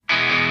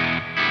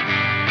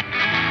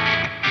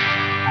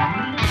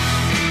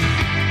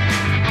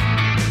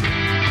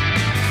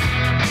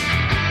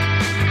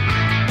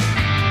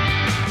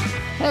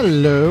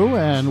Hello,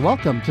 and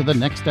welcome to the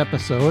next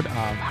episode of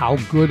How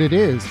Good It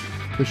Is,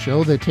 the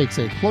show that takes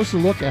a closer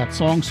look at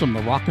songs from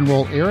the rock and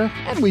roll era,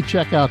 and we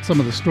check out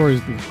some of the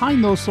stories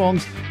behind those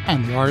songs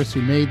and the artists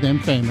who made them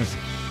famous.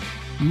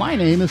 My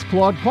name is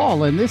Claude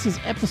Paul, and this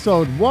is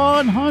episode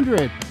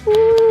 100.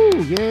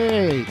 Woo!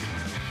 Yay!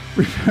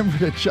 Remember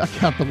to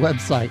check out the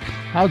website,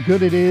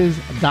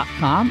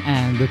 howgooditis.com,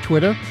 and the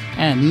Twitter,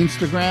 and the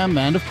Instagram,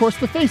 and of course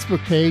the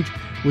Facebook page,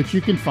 which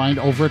you can find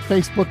over at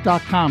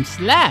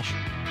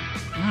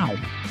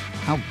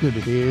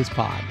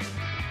facebook.com/HowGoodItIsPod.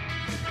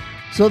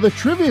 So the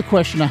trivia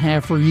question I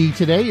have for ye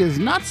today is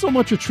not so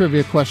much a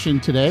trivia question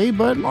today,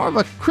 but more of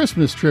a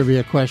Christmas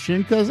trivia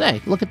question, because,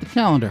 hey, look at the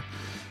calendar.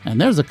 And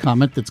there's a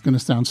comment that's going to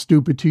sound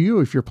stupid to you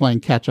if you're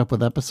playing catch-up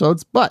with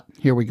episodes, but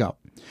here we go.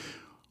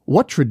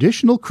 What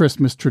traditional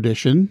Christmas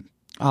tradition,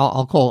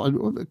 I'll call it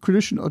a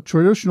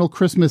traditional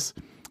Christmas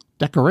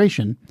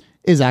decoration,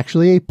 is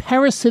actually a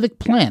parasitic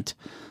plant?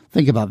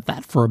 Think about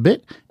that for a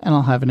bit, and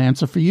I'll have an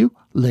answer for you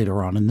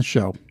later on in the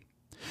show.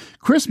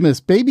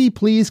 Christmas, Baby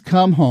Please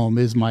Come Home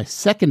is my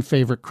second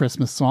favorite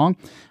Christmas song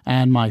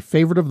and my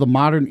favorite of the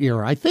modern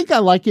era. I think I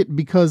like it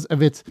because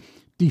of its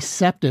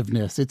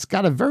deceptiveness. It's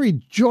got a very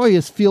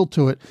joyous feel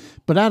to it,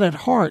 but at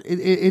heart,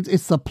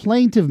 it's the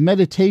plaintive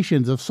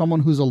meditations of someone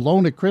who's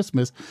alone at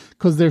Christmas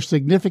because their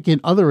significant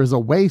other is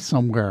away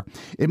somewhere.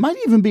 It might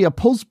even be a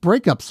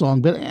post-breakup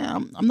song, but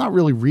I'm not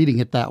really reading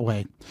it that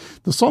way.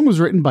 The song was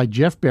written by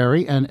Jeff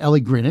Barry and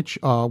Ellie Greenwich,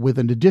 with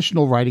an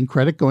additional writing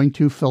credit going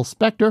to Phil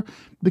Spector,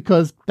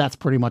 because that's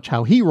pretty much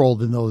how he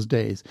rolled in those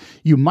days.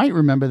 You might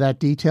remember that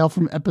detail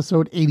from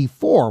episode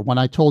 84 when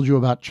I told you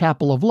about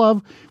Chapel of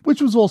Love,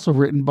 which was also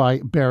written by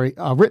Barry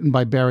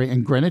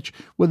and Greenwich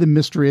with a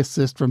mystery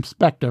assist from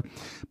Spector.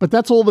 But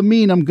that's all the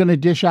mean I'm going to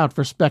dish out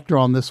for Spector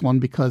on this one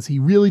because he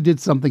really did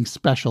something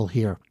special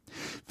here.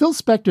 Phil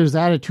Spector's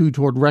attitude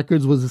toward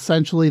records was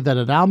essentially that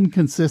an album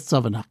consists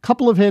of a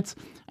couple of hits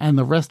and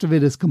the rest of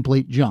it is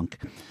complete junk.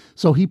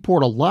 So he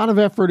poured a lot of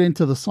effort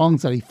into the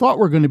songs that he thought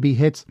were going to be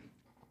hits.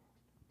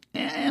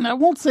 And I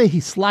won't say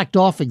he slacked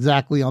off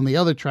exactly on the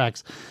other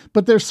tracks,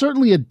 but there's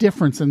certainly a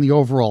difference in the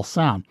overall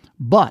sound.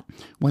 But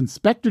when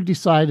Spector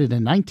decided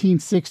in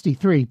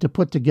 1963 to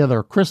put together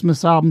a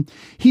Christmas album,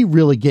 he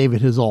really gave it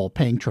his all,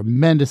 paying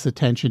tremendous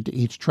attention to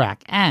each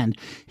track, and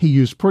he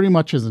used pretty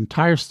much his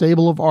entire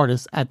stable of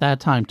artists at that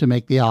time to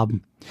make the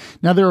album.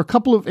 Now, there are a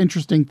couple of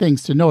interesting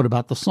things to note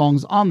about the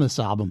songs on this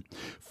album.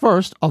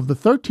 First, of the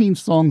 13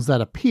 songs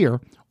that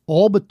appear,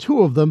 all but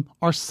 2 of them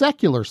are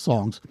secular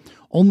songs.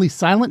 Only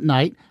Silent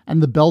Night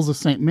and the Bells of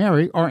St.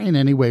 Mary are in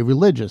any way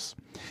religious.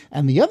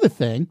 And the other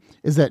thing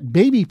is that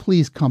Baby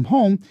Please Come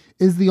Home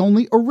is the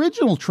only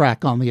original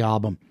track on the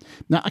album.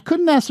 Now, I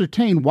couldn't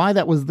ascertain why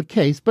that was the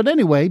case, but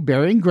anyway,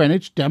 Barry and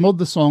Greenwich demoed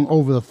the song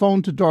over the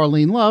phone to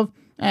Darlene Love,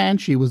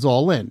 and she was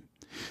all in.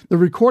 The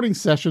recording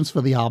sessions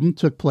for the album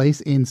took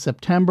place in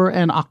September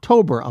and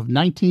October of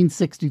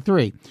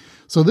 1963.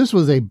 So this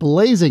was a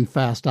blazing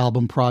fast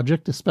album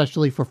project,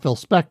 especially for Phil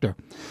Spector.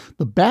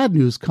 The bad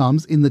news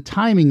comes in the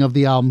timing of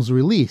the album's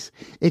release.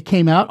 It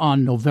came out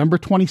on November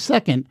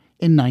 22nd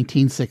in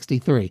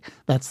 1963.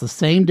 That's the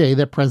same day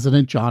that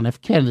President John F.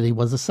 Kennedy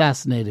was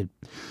assassinated.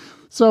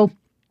 So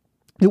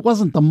it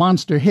wasn't the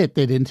monster hit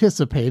they'd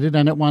anticipated,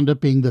 and it wound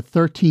up being the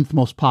 13th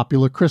most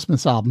popular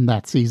Christmas album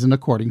that season,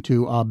 according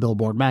to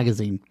Billboard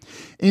magazine.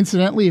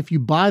 Incidentally, if you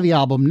buy the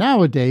album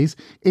nowadays,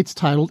 it's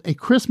titled A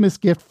Christmas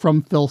Gift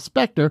from Phil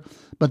Spector,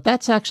 but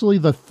that's actually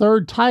the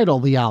third title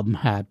the album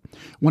had.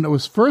 When it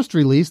was first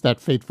released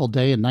that fateful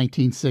day in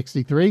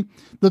 1963,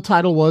 the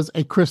title was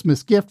A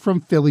Christmas Gift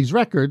from Phillies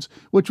Records,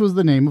 which was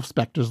the name of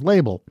Spector's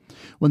label.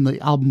 When the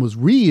album was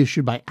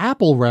reissued by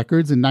Apple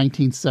Records in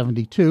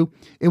 1972,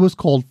 it was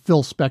called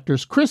Phil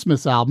Spector's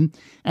Christmas Album,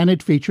 and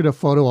it featured a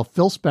photo of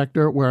Phil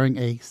Spector wearing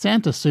a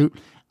Santa suit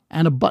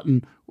and a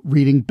button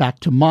reading Back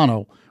to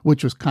Mono,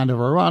 which was kind of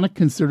ironic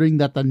considering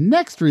that the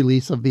next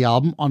release of the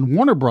album on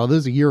Warner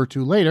Brothers a year or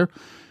two later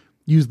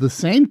used the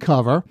same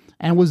cover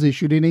and was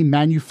issued in a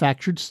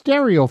manufactured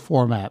stereo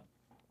format.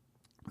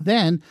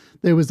 Then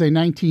there was a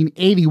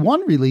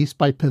 1981 release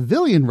by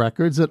Pavilion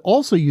Records that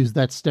also used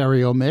that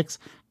stereo mix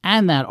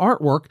and that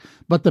artwork,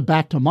 but the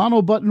Back to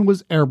Mono button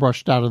was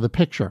airbrushed out of the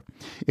picture.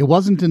 It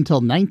wasn't until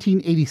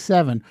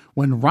 1987,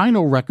 when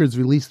Rhino Records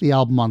released the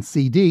album on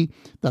CD,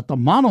 that the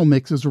mono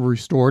mixes were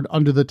restored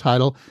under the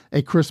title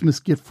A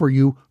Christmas Gift for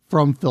You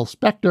from Phil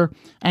Spector,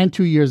 and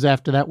 2 years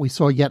after that we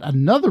saw yet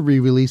another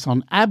re-release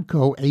on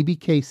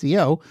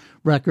ABKCO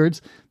Records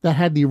that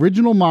had the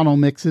original mono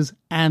mixes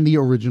and the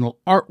original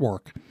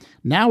artwork.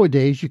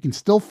 Nowadays you can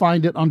still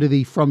find it under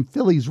the From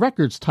Phillies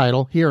Records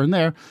title here and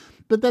there,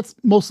 but that's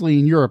mostly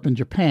in Europe and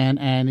Japan,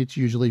 and it's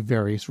usually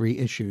various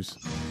reissues.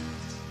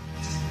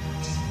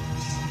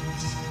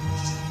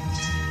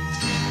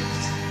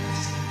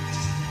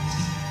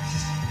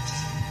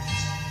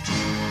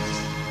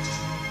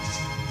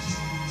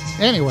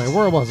 Anyway,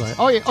 where was I?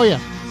 Oh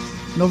yeah.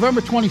 November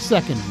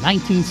 22nd,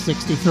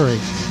 1963.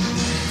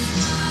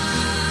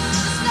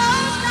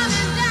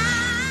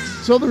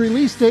 So the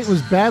release date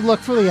was bad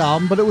luck for the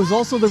album, but it was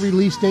also the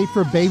release date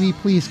for Baby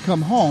Please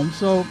Come Home,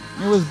 so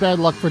it was bad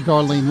luck for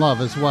Darlene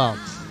Love as well.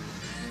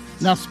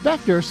 Now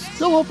Spector,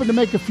 still hoping to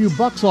make a few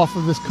bucks off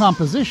of this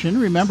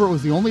composition, remember it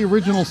was the only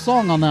original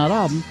song on that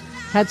album,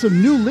 had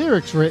some new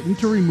lyrics written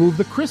to remove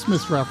the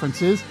Christmas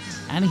references,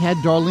 and he had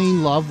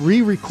Darlene Love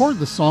re-record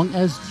the song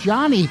as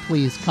Johnny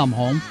Please Come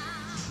Home.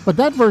 But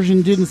that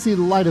version didn't see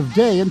the light of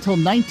day until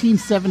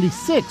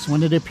 1976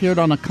 when it appeared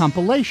on a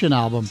compilation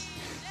album.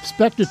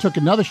 Spector took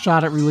another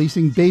shot at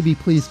releasing Baby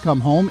Please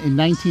Come Home in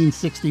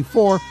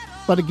 1964,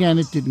 but again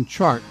it didn't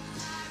chart.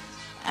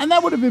 And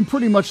that would have been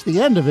pretty much the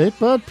end of it,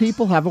 but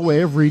people have a way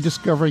of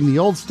rediscovering the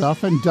old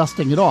stuff and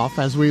dusting it off,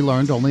 as we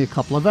learned only a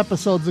couple of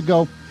episodes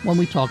ago when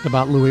we talked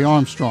about Louis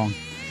Armstrong.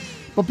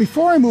 But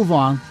before I move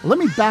on, let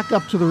me back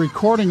up to the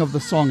recording of the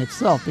song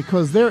itself,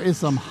 because there is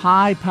some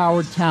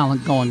high-powered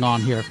talent going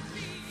on here.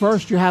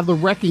 First, you have the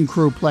Wrecking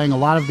Crew playing a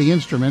lot of the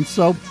instruments,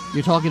 so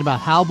you're talking about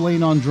Hal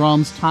Blaine on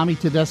drums, Tommy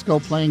Tedesco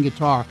playing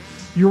guitar.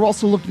 You're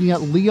also looking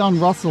at Leon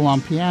Russell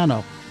on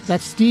piano.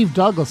 That's Steve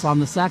Douglas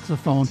on the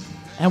saxophone,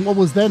 and what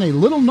was then a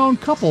little-known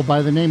couple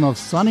by the name of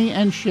Sonny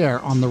and Cher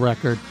on the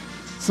record.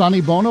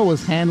 Sonny Bono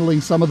was handling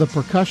some of the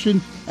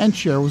percussion, and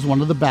Cher was one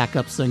of the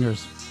backup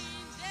singers.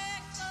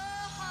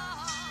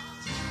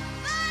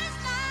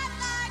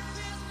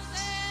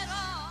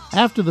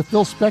 After the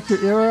Phil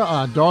Spector era,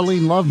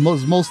 Darlene Love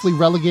was mostly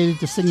relegated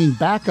to singing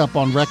backup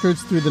on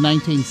records through the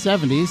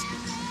 1970s,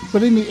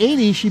 but in the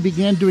 80s she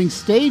began doing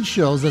stage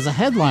shows as a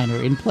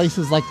headliner in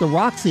places like the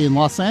Roxy in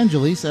Los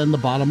Angeles and the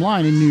Bottom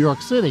Line in New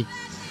York City.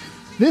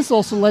 This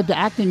also led to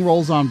acting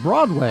roles on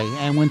Broadway,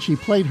 and when she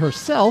played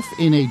herself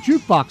in a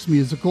jukebox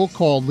musical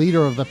called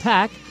Leader of the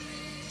Pack,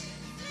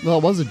 well,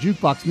 it was a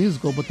jukebox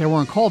musical, but they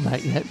weren't called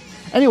that yet.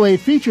 Anyway, it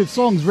featured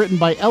songs written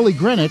by Ellie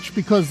Greenwich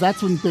because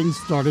that's when things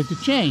started to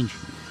change.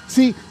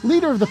 See,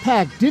 Leader of the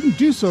Pack didn't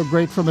do so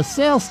great from a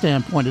sales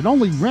standpoint. It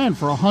only ran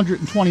for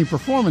 120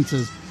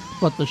 performances,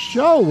 but the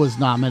show was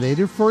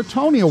nominated for a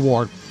Tony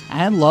Award,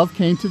 and Love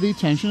came to the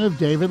attention of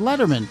David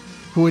Letterman,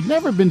 who had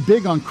never been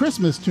big on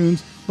Christmas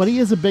tunes, but he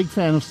is a big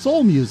fan of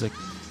soul music.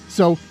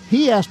 So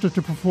he asked her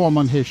to perform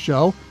on his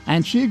show,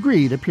 and she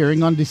agreed,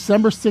 appearing on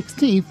December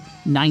 16th,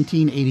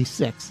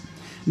 1986.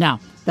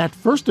 Now, that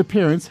first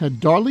appearance had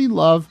Darlene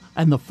Love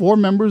and the four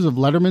members of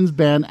Letterman's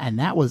band, and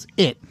that was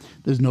it.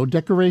 There's no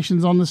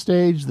decorations on the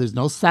stage. There's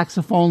no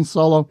saxophone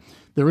solo.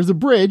 There is a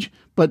bridge,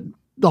 but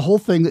the whole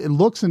thing, it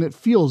looks and it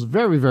feels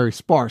very, very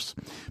sparse.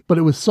 But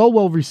it was so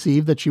well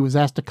received that she was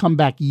asked to come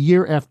back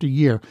year after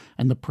year,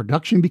 and the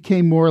production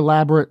became more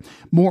elaborate.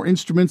 More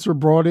instruments were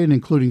brought in,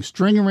 including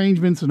string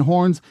arrangements and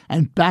horns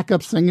and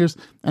backup singers,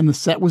 and the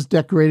set was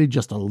decorated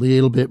just a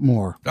little bit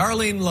more.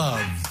 Darlene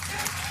Love.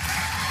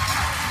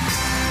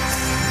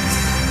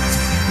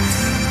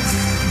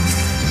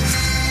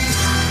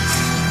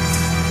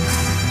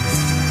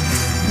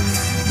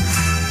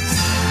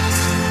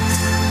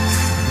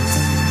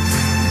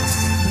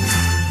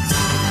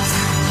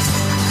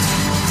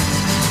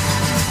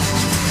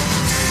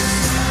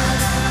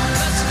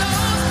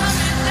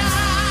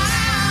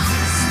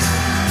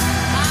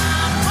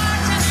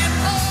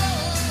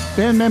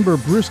 Band member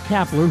Bruce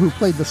Kapler, who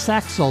played the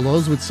sax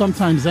solos, would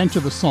sometimes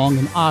enter the song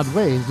in odd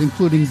ways,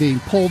 including being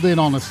pulled in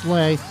on a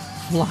sleigh,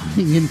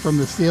 flying in from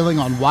the ceiling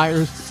on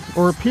wires,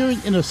 or appearing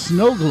in a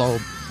snow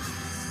globe.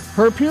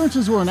 Her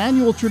appearances were an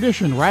annual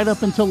tradition right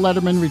up until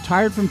Letterman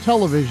retired from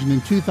television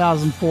in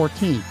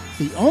 2014.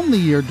 The only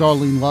year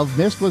Darlene Love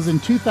missed was in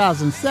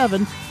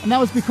 2007, and that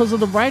was because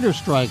of the writer's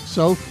strike,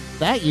 so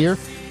that year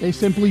they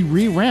simply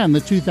reran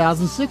the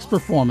 2006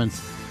 performance.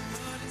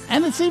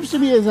 And it seems to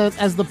me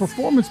as the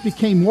performance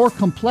became more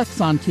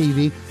complex on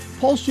TV,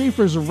 Paul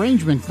Schaefer's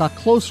arrangement got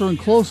closer and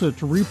closer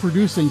to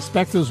reproducing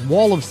Spector's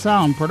wall of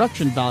sound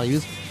production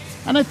values,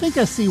 and I think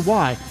I see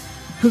why.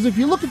 Because if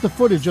you look at the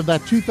footage of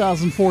that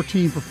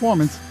 2014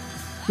 performance,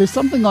 there's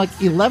something like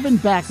 11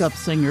 backup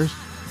singers,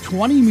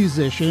 20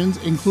 musicians,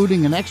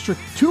 including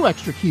two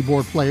extra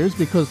keyboard players,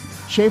 because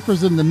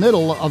Schaefer's in the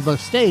middle of the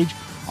stage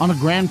on a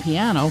grand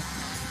piano.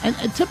 And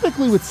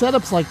typically with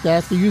setups like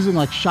that, they're using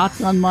like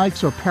shotgun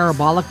mics or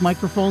parabolic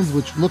microphones,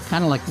 which look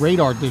kind of like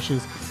radar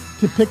dishes,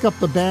 to pick up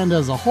the band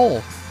as a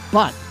whole.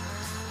 But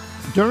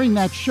during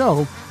that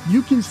show,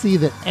 you can see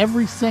that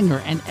every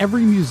singer and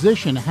every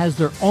musician has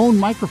their own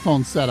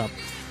microphone setup.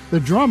 The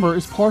drummer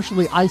is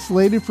partially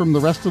isolated from the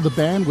rest of the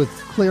band with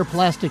clear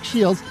plastic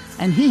shields,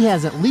 and he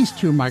has at least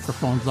 2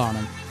 microphones on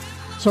him.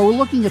 So we're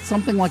looking at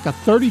something like a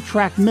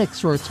 30-track mix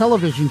for a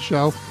television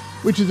show,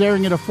 which is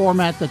airing in a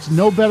format that's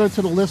no better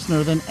to the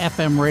listener than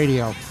FM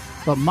radio.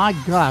 But my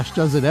gosh,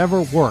 does it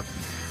ever work.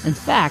 In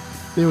fact,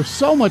 there was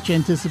so much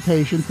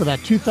anticipation for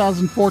that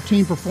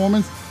 2014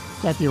 performance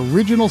that the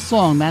original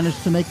song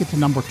managed to make it to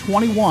number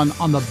 21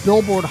 on the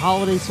Billboard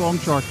Holiday Song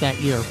Chart that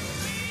year.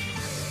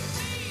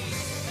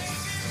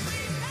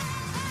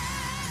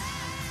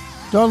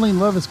 Darlene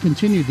Love has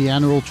continued the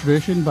annual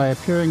tradition by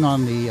appearing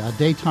on the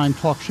daytime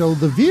talk show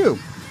The View.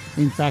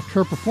 In fact,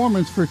 her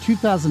performance for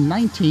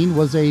 2019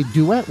 was a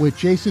duet with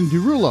Jason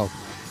Derulo.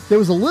 There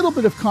was a little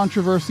bit of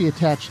controversy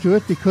attached to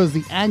it because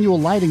the annual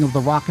lighting of the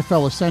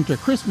Rockefeller Center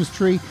Christmas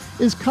tree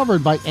is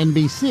covered by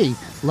NBC,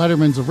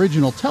 Letterman's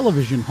original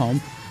television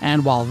home,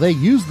 and while they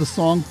used the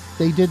song,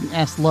 they didn't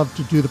ask Love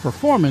to do the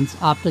performance,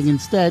 opting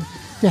instead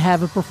to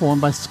have it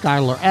performed by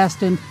Skylar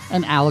Astin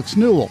and Alex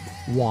Newell.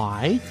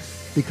 Why?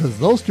 Because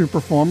those two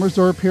performers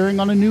are appearing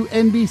on a new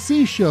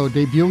NBC show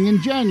debuting in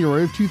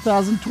January of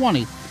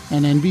 2020,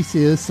 and NBC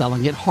is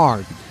selling it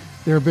hard.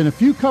 There have been a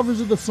few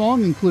covers of the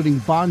song, including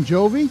Bon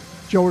Jovi,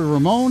 Joey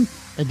Ramone,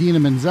 Idina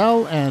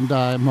Menzel, and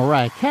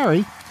Mariah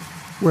Carey,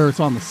 where it's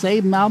on the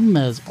same album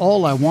as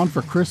All I Want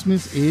for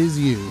Christmas Is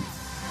You.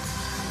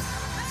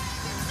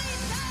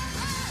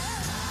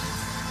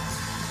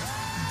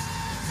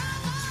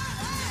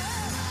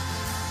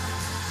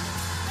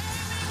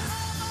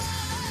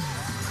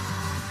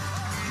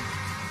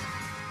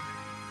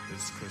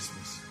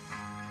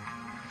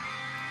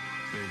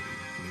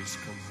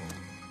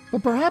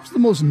 But perhaps the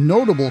most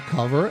notable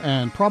cover,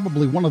 and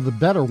probably one of the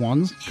better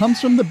ones, comes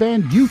from the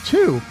band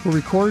U2, who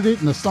recorded it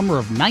in the summer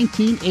of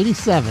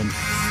 1987.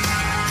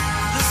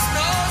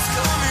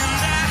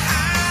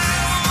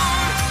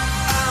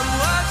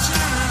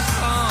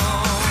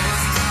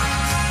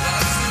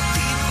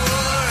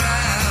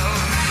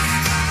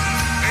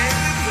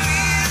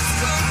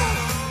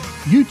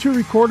 U2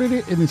 recorded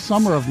it in the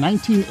summer of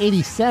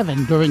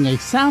 1987 during a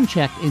sound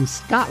check in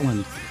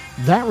Scotland.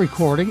 That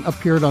recording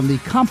appeared on the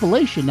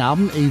compilation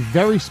album A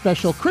Very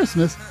Special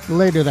Christmas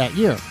later that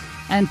year.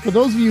 And for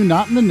those of you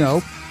not in the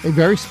know, A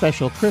Very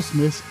Special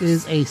Christmas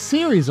is a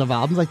series of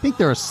albums. I think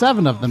there are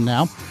 7 of them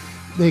now.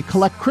 They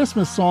collect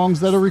Christmas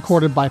songs that are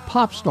recorded by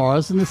pop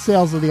stars, and the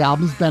sales of the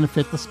albums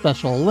benefit the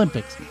Special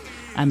Olympics.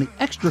 And the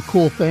extra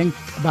cool thing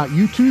about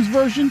U2's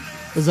version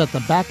is that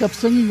the backup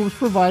singing was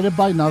provided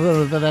by none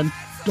other than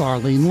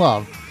Darlene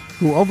Love,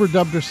 who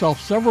overdubbed herself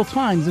several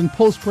times in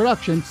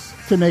post-production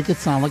to make it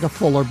sound like a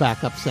fuller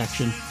backup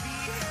section.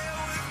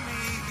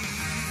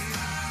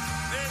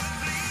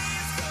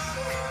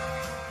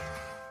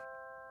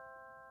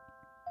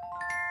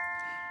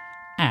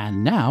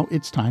 And now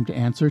it's time to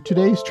answer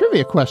today's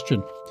trivia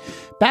question.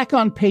 Back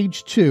on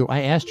page 2,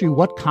 I asked you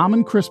what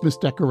common Christmas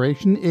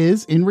decoration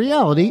is, in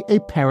reality, a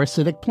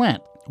parasitic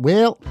plant.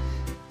 Well,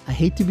 I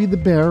hate to be the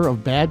bearer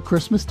of bad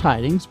Christmas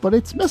tidings, but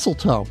it's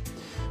mistletoe.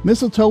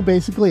 Mistletoe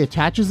basically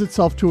attaches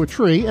itself to a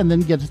tree and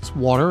then gets its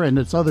water and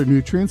its other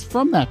nutrients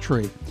from that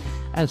tree.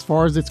 As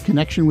far as its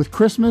connection with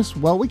Christmas,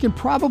 well, we can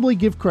probably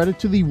give credit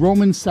to the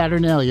Roman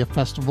Saturnalia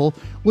festival,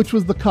 which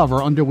was the cover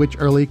under which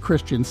early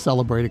Christians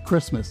celebrated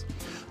Christmas.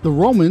 The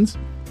Romans,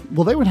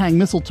 well, they would hang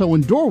mistletoe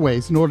in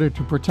doorways in order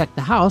to protect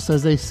the house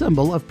as a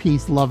symbol of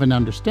peace, love, and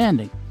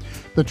understanding.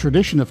 The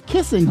tradition of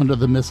kissing under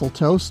the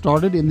mistletoe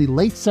started in the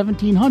late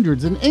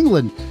 1700s in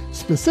England,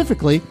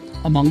 specifically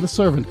among the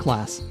servant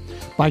class.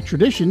 By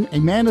tradition, a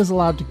man is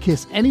allowed to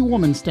kiss any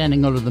woman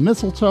standing under the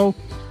mistletoe,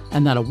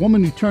 and that a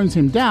woman who turns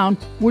him down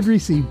would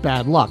receive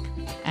bad luck.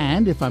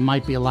 And, if I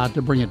might be allowed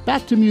to bring it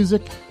back to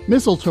music,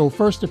 mistletoe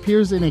first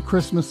appears in a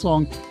Christmas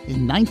song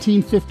in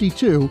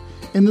 1952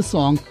 in the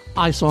song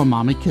I Saw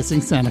Mommy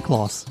Kissing Santa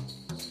Claus.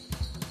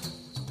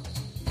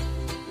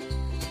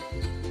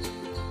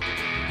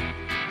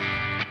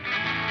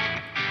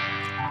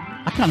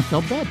 I kind of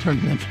felt bad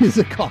turning that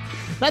music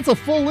off. That's a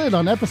full in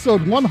on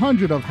episode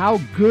 100 of How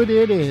Good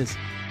It Is.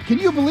 Can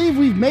you believe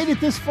we've made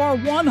it this far?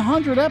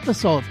 100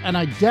 episodes. And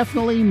I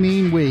definitely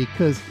mean we,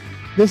 because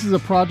this is a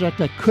project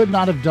I could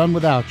not have done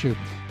without you.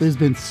 There's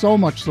been so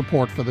much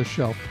support for the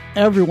show.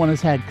 Everyone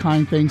has had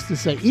kind things to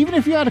say. Even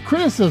if you had a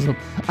criticism,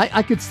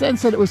 I could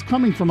sense that it was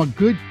coming from a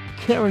good,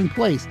 caring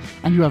place.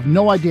 And you have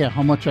no idea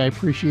how much I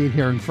appreciate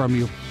hearing from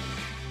you.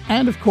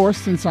 And of course,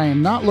 since I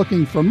am not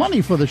looking for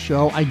money for the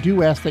show, I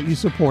do ask that you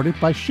support it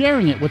by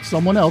sharing it with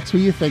someone else who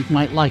you think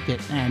might like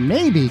it, and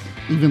maybe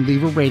even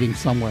leave a rating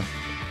somewhere.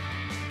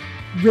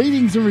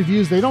 Ratings and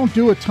reviews, they don't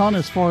do a ton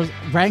as far as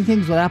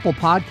rankings with Apple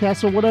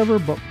Podcasts or whatever,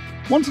 but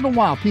once in a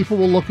while people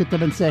will look at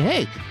them and say,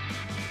 hey,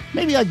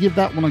 maybe I'll give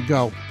that one a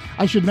go.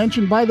 I should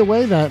mention, by the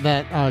way,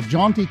 that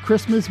jaunty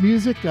Christmas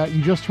music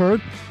you just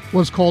heard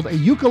was called A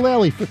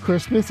Ukulele for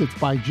Christmas. It's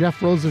by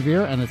Jeff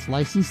Rosevere, and it's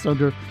licensed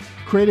under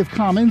Creative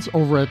Commons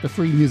over at the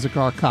Free Music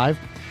Archive.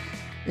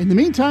 In the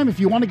meantime, if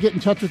you want to get in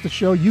touch with the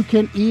show, you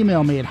can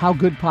email me at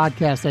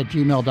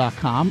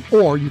howgoodpodcast@gmail.com,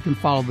 or you can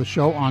follow the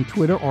show on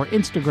Twitter or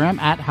Instagram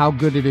at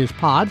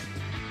howgooditispod.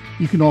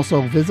 You can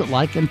also visit,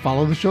 like, and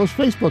follow the show's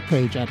Facebook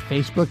page at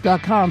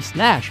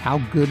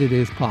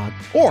facebook.com/howgooditispod.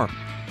 Or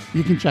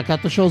you can check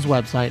out the show's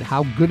website,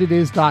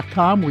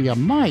 howgooditis.com, where you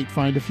might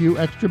find a few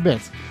extra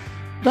bits.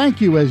 Thank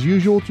you, as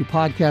usual, to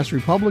Podcast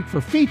Republic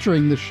for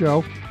featuring the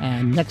show,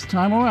 and next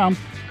time around,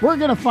 we're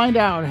going to find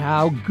out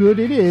how good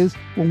it is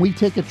when we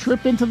take a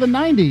trip into the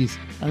 90s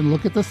and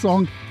look at the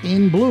song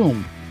In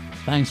Bloom.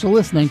 Thanks for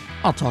listening.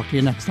 I'll talk to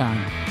you next time.